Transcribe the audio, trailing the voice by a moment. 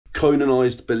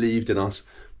Conanised believed in us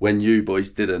when you boys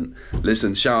didn't.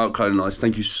 Listen, shout out Conanised,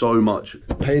 thank you so much.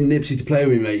 Paying Nipsey to play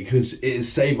with me, mate, because it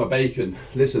has saved my bacon.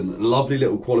 Listen, lovely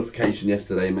little qualification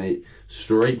yesterday, mate.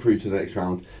 Straight through to the next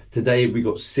round. Today we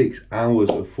got 6 hours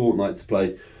of Fortnite to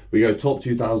play. We go top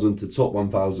 2,000 to top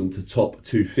 1,000 to top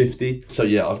 250. So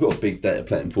yeah, I've got a big day of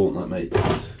playing Fortnite, mate.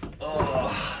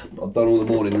 I've done all the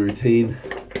morning routine.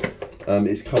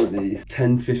 It's currently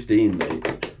 10:15,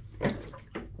 mate.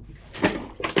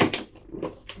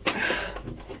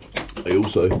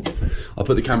 I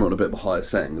put the camera on a bit of a higher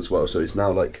setting as well, so it's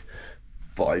now like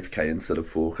 5K instead of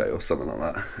 4K or something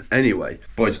like that. Anyway,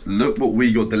 boys, look what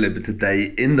we got delivered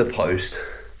today in the post.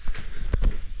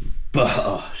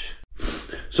 Bosh.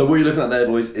 So what you're looking at there,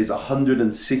 boys, is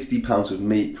 160 pounds of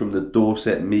meat from the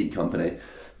Dorset Meat Company.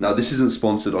 Now, this isn't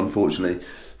sponsored, unfortunately.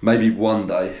 Maybe one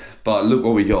day, but look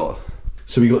what we got.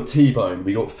 So we got T-bone,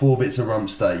 we got 4 bits of rump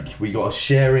steak, we got a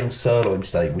sharing sirloin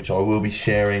steak, which I will be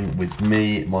sharing with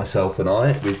me, myself and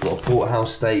I. We've got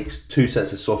porterhouse steaks, 2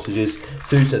 sets of sausages,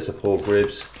 2 sets of pork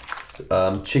ribs,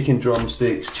 chicken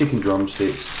drumsticks.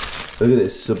 Look at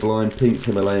this, sublime pink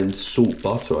Himalayan salt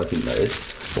butter, I think that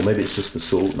is. Or maybe it's just the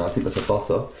salt, no, I think that's a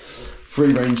butter.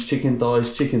 Free range chicken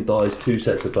thighs, 2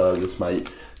 sets of burgers,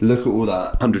 mate. Look at all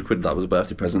that. 100 quid, that was a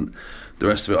birthday present. The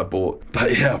rest of it I bought.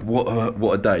 But yeah,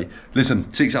 what a day.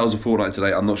 Listen, 6 hours of Fortnite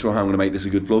today. I'm not sure how I'm gonna make this a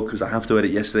good vlog because I have to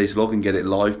edit yesterday's vlog and get it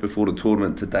live before the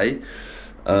tournament today.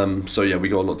 So yeah, we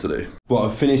got a lot to do. Well,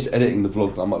 I've finished editing the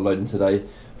vlog that I'm uploading today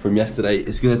from yesterday.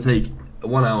 It's gonna take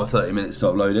 1 hour, 30 minutes to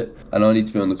upload it. And I need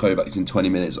to be on the Kovacs in 20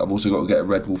 minutes. I've also got to get a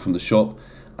Red Bull from the shop.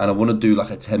 And I wanna do like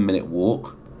a 10-minute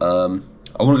walk. I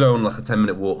wanna go on like a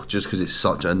 10-minute walk just because it's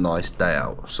such a nice day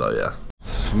out, so yeah.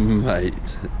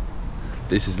 Mate,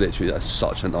 this is literally, that's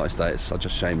such a nice day. It's such a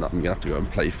shame that I'm gonna have to go and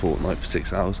play Fortnite for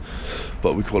 6 hours.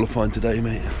 But we're qualifying today,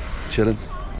 mate. Chilling.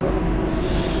 I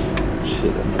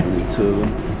need 2 of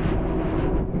them.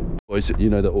 Boys, you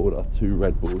know the order, 2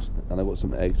 Red Bulls, and I've got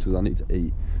some eggs because I need to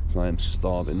eat. So I am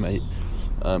starving, mate.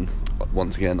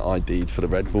 Once again, ID'd for the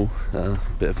Red Bull.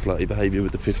 Bit of flirty behaviour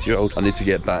with the 50-year-old. I need to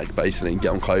get back basically and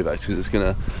get on Kovacs because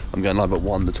I'm going live at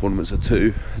 1, the tournament's at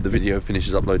 2. The video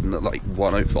finishes uploading at like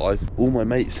 1:05. All my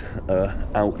mates are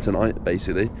out tonight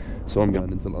basically, so I'm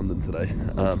going into London today.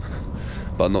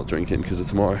 But I'm not drinking because of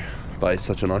tomorrow. But it's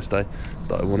such a nice day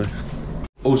that I want to.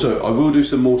 Also, I will do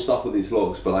some more stuff with these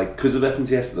vlogs, but like because of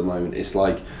FNCS at the moment, it's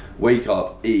like wake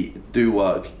up, eat, do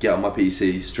work, get on my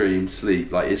PC, stream,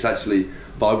 sleep. Like it's actually,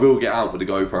 but I will get out with the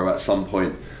GoPro at some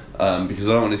point because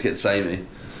I don't want it to get samey.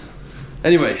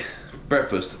 Anyway,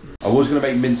 breakfast. I was gonna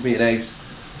make mincemeat and eggs,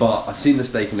 but I've seen the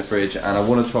steak in the fridge and I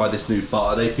want to try this new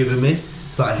butter they've given me.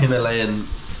 It's like Himalayan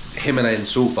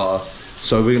salt butter.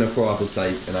 So we're gonna fry up a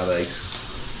steak and have eggs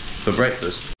for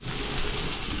breakfast.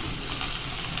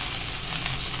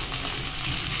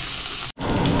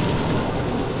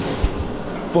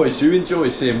 Boys, do you enjoy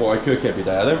seeing what I cook every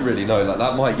day? I don't really know, like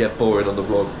that might get boring on the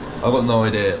vlog. I've got no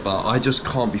idea, but I just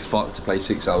can't be fucked to play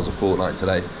 6 hours of Fortnite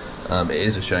today. It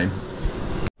is a shame.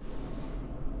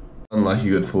 Unlike a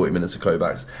good 40 minutes of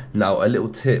Kovacs. Now, a little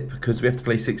tip, because we have to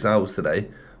play 6 hours today,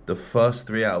 the first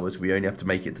 3 hours we only have to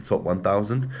make it to top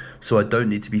 1,000. So I don't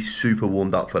need to be super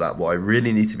warmed up for that. What I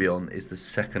really need to be on is the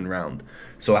second round.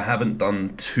 So I haven't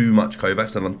done too much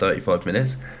Kovacs, I've done 35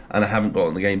 minutes. And I haven't got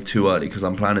on the game too early because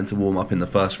I'm planning to warm up in the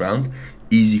first round.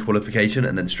 Easy qualification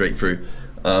and then straight through.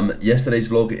 Yesterday's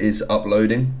vlog is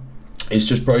uploading. It's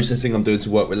just processing, I'm doing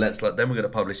some work with Let's Let. Then we're going to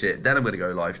publish it, then I'm going to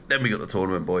go live. Then we got the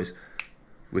tournament, boys.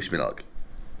 Wish me luck.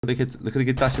 Look at the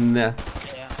good dash in there.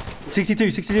 Yeah.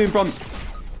 62 in front.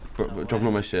 Dropping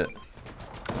all my shit.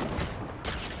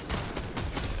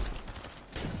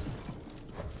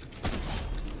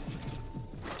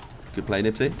 Good play,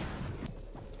 Nipsey.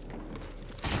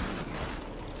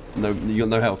 No, you got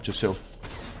no health, just chill.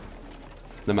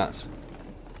 No mats.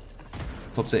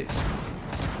 Top 6.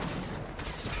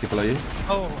 Good below you.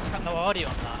 Oh, I've got no audio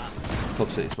on that.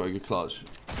 Top 6, bro, good clutch.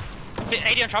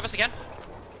 80 on Travis again.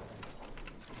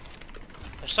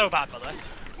 They're so bad, by the way.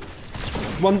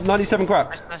 197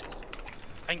 crack. Nice.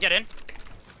 I can get in.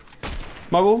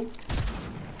 My wall.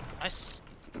 Nice.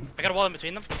 I got a wall in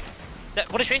between them.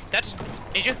 What is she? Dead.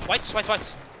 Need you. Whites. I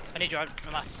need you out.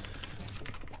 My mats.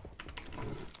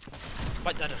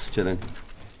 White dead. Chilling.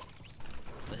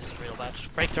 This is real bad.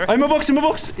 Breakthrough. I'm in my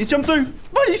box. He jumped through.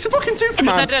 Mate, he's a fucking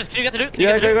Superman. Dead. Can you get the loot?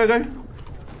 Yeah, go.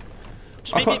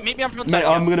 Just meet me on front. Mate,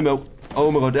 I'm gonna milk. Oh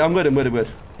my god, I'm good.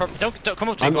 Don't come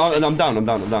up to me. I'm down. I'm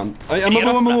in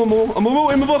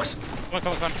my box. Come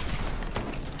on.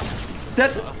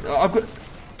 Dead. I've got.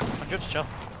 I'm good to chill.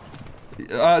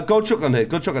 Gold shotgun here. I'm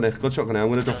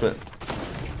gonna drop it.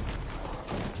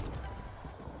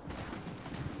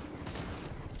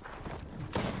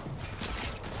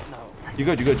 You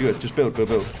good, you good, you good. Just build, build,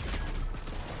 build.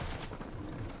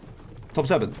 Top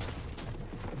 7.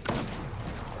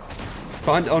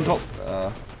 Behind, on top.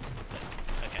 Okay,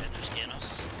 they're just getting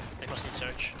us. They must need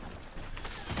search.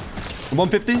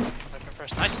 150.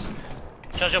 First, nice.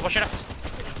 Shows you, watch your left.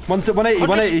 180,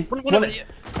 180.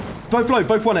 Both low,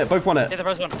 both won it, both won it. Yeah, they're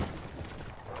both one.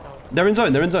 They're in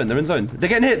zone, they're in zone, they're in zone. They're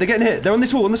getting hit, they're getting hit. They're on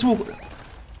this wall, on this wall.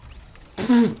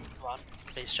 Come on,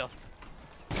 please, chill.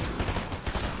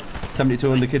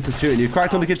 72 on the kid shooting you.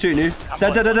 Cracked on the kid shooting you.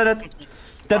 Dead, dead, dead, dead,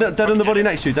 dead. Dead on the body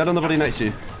next to you, dead on the body next to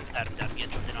you. Dead, getting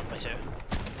jumped in on by 2.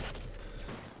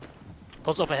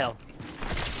 Pulls up a hill.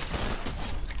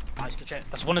 Nice, good shit.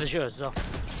 That's one of the shooters as well.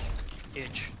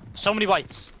 Huge. So many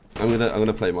whites. I'm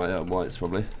gonna play my whites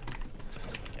probably.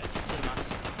 Okay, see the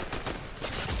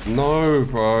math. No,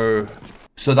 bro.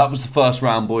 So that was the first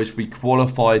round, boys. We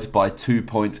qualified by 2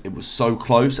 points. It was so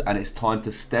close, and it's time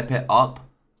to step it up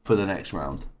for the next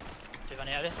round. Do you have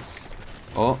any edits?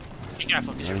 Oh. Be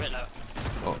careful because you're a bit low.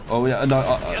 Oh yeah, no,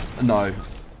 no.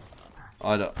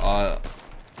 I don't,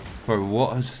 bro,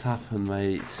 what has just happened,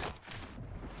 mate?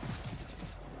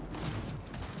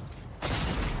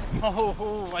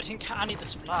 Oh, I didn't need the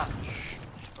splash.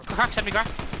 Crack, 70 crack.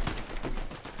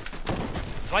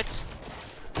 Whites.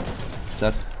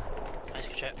 Dead. Nice,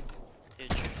 good shit.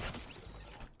 Huge.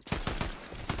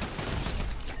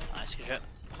 Nice, good shit.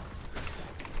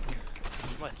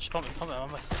 Wait, just pump it, one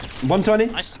way. 120.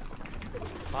 Nice.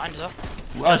 Behind us up.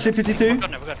 652. We're good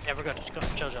now, we're good. Yeah, we're good. Just go,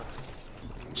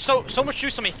 chill. So much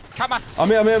juice on me. Cat mats. I'm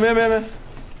here.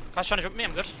 Guy's trying to jump me,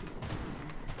 I'm good.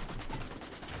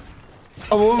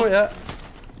 Oh, yeah.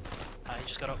 He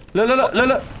just got up.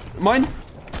 Look. Mine.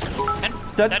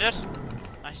 Dead.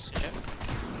 Nice, good shit.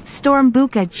 Storm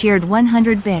Buka cheered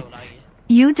 100 bits.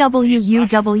 UW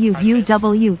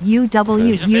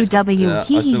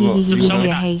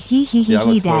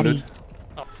he daddy.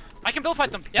 I can build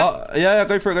fight them. Yeah. Yeah,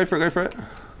 go for it.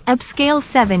 Upscale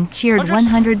 7 cheered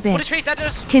 100 bits.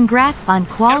 Congrats on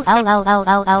qual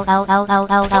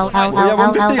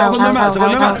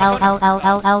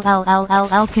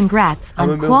congrats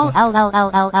on qual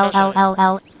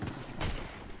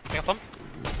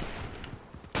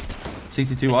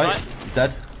 62 white.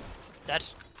 Dead.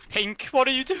 Pink, what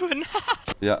are you doing?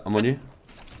 Yeah, I'm on you.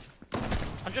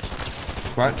 100.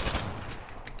 Right.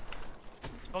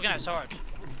 Smoking out so hard.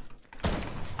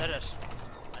 Dead it.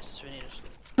 Nice, we need it.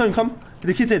 Don't come.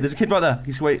 The kid's here. There's a kid right there.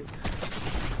 He's wait.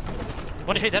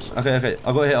 What if he did? Okay.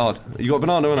 I got hit hard. You got a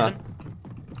banana or not?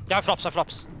 Yeah, I flops.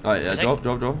 Alright, yeah, drop. I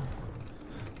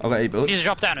got 8 builds. He's a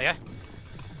drop down, okay?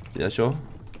 Yeah, sure.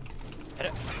 Hit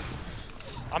it.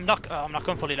 I'm not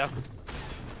going fully low.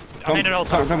 Come, I'm in an ult.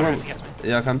 Come.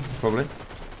 Yeah, I can, probably.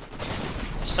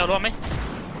 Solo on me.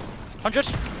 100.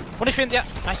 1 HP, yeah.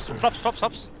 Nice.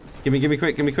 Flops. Give me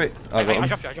quick. I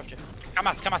dropped you. Come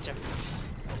at you.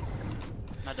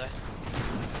 No die.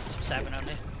 Top 7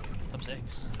 only. Top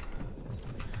 6.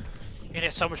 You can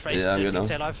get so much space to you can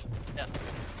stay alive. Yeah.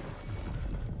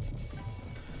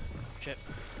 Shit.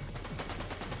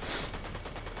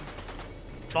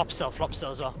 Flop still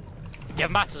as well. You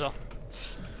have mats as well.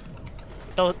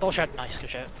 They'll shed. Nice, good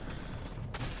shit.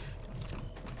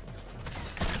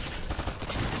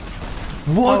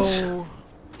 What? Oh,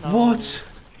 no. What?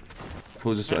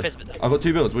 Pause this way. I got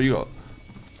 2 builds. What you got?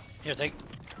 Here, take.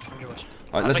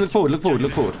 Alright, let's look forward.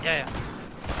 Yeah.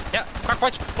 Yeah, crack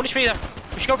white. 1 HP there.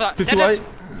 We should go for that. 58.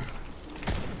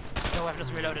 No, I've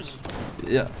just reloaded.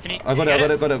 Yeah. I got it.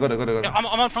 Yeah, I'm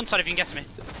on front side if you can get to me.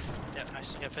 Yeah,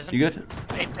 nice. Okay, fizzing. You good?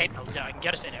 8 builds, yeah, I can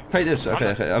get us in here. Take this.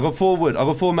 Okay. I got 4 wood. I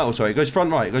got 4 metal, sorry. It goes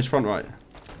front right.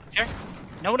 Here?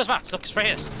 No one has mats. Look, it's right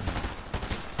here.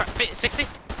 60.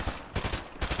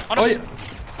 On Oh, us. yeah.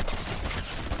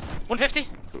 150.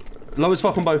 Low as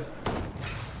fuck on both.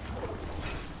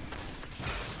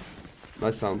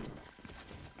 Nice sound.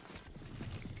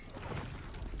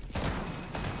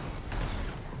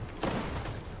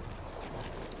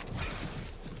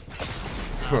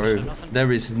 Bro,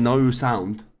 there is no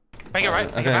sound. Bring it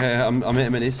right. Okay, I'm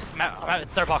hitting minis. I'm out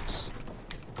with their box.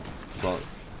 But,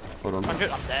 hold on.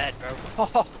 100, I'm dead, bro.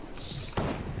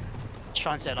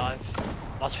 Try and stay alive.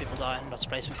 Lots of people dying, lots of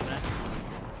placement coming in.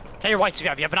 Play your whites if you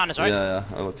have bananas, right? Yeah,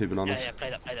 I got 2 bananas. Yeah, play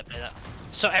that.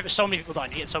 So many people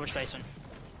dying, you get so much placement.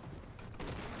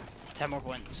 10 more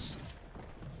points.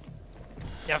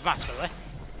 You have mats, by the way.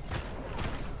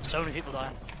 So many people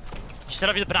dying. You still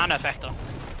have the banana effect on.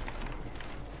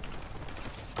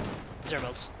 0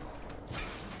 builds.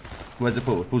 Where's the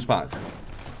pull? Pulls back.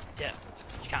 Yeah,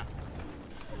 you can.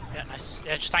 Yeah, nice.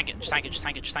 Yeah, just tank it.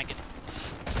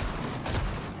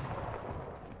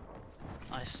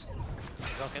 Nice.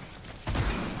 Okay.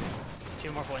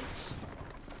 few more points.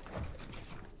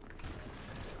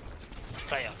 Just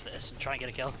play off this and try and get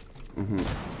a kill.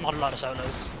 There's not a lot of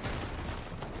solos.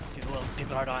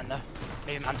 People are dying though.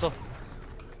 Maybe Mantle.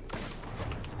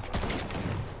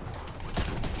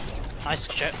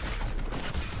 Nice shit.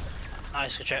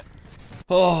 Nice shit.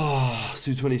 Oh,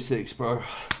 226, bro.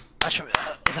 That should,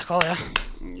 is that call, yeah?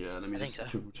 Yeah, let me just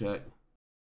triple check.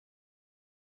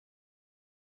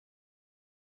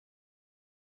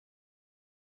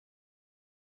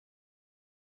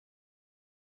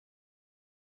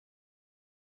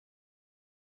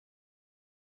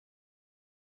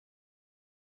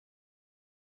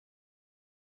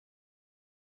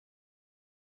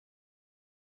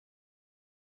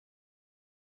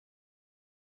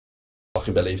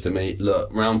 Fucking believe to me.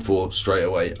 Look, round 4 straight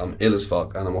away. I'm ill as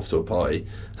fuck and I'm off to a party.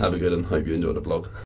 Have a good one. Hope you enjoy the vlog.